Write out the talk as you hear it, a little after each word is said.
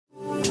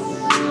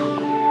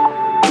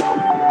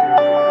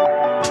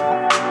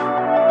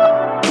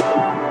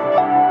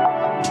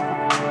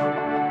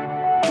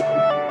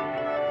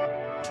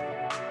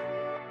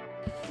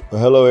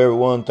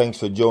everyone. Thanks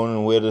for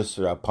joining with us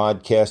for our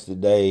podcast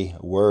today,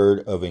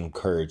 Word of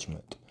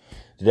Encouragement.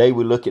 Today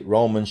we look at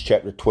Romans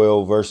chapter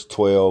 12, verse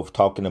 12,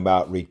 talking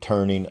about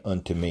returning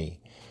unto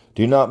me.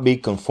 Do not be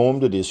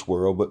conformed to this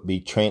world, but be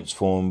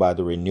transformed by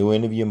the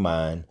renewing of your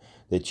mind,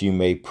 that you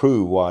may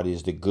prove what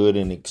is the good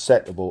and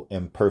acceptable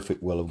and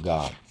perfect will of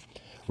God.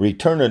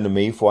 Return unto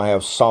me, for I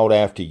have sought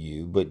after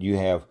you, but you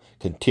have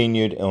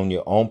continued on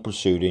your own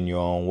pursuit in your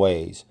own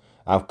ways.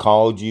 I've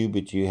called you,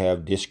 but you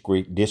have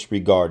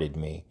disregarded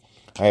me.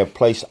 I have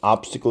placed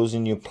obstacles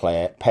in your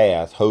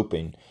path,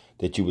 hoping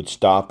that you would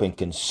stop and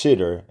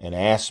consider and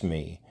ask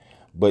me,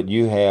 but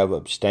you have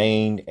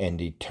abstained and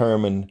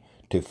determined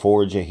to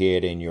forge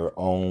ahead in your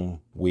own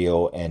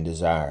will and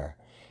desire.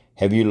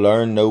 Have you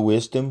learned no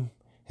wisdom?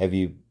 Have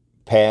you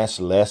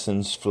past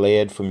lessons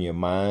fled from your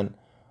mind?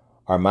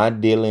 Are my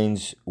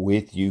dealings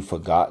with you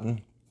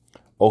forgotten?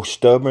 O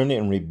stubborn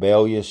and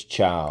rebellious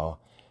child,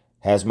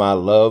 has my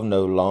love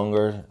no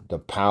longer the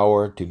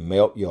power to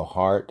melt your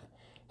heart?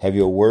 Have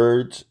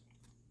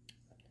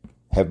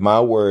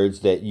my words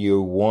that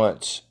you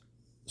once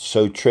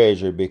so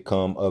treasured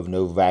become of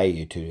no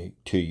value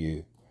to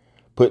you?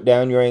 Put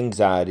down your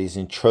anxieties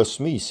and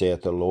trust me,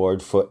 saith the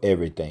Lord, for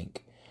everything.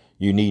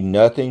 You need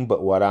nothing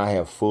but what I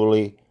have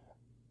fully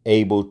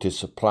able to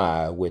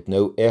supply with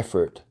no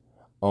effort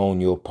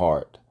on your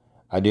part.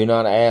 I do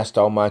not ask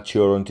all my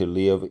children to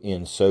live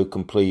in so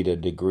complete a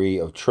degree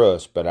of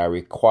trust, but I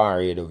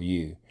require it of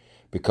you,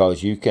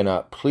 because you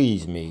cannot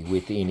please me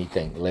with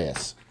anything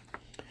less.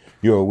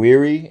 You are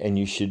weary, and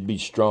you should be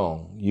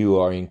strong. You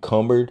are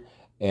encumbered,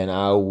 and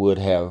I would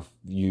have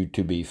you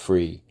to be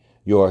free.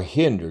 You are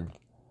hindered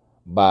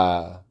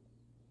by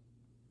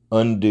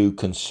undue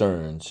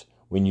concerns,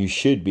 when you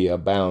should be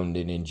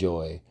abounding in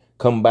joy.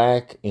 Come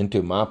back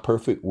into my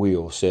perfect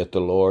will, saith the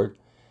Lord,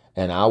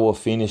 and I will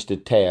finish the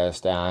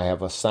task that I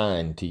have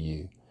assigned to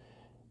you.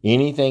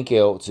 Anything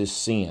else is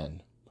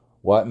sin.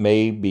 What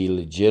may be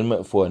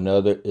legitimate for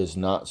another is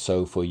not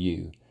so for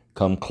you.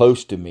 Come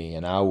close to me,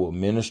 and I will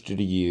minister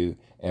to you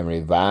and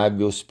revive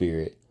your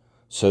spirit.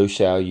 So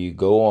shall you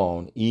go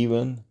on,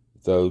 even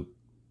though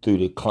through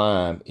the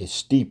climb is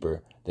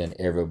steeper than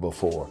ever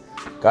before.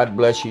 God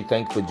bless you.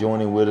 Thanks for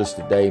joining with us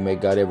today. May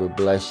God ever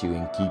bless you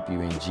and keep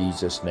you. In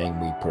Jesus' name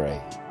we pray.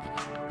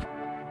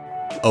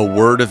 A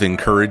Word of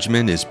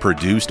Encouragement is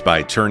produced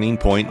by Turning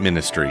Point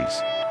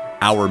Ministries.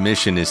 Our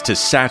mission is to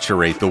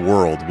saturate the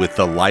world with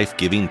the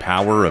life-giving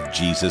power of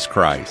Jesus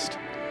Christ.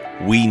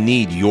 We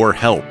need your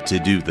help to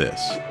do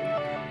this.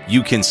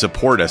 You can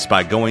support us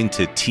by going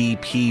to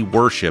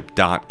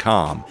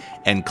tpworship.com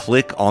and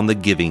click on the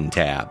Giving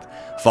tab.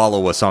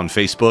 Follow us on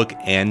Facebook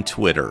and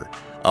Twitter.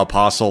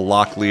 Apostle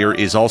Locklear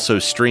is also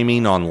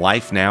streaming on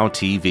Life Now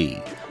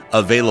TV.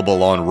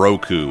 Available on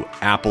Roku,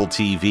 Apple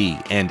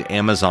TV, and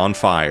Amazon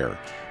Fire.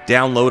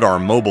 Download our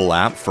mobile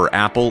app for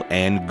Apple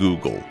and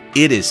Google.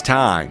 It is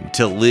time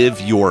to live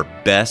your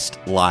best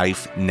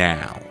life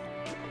now.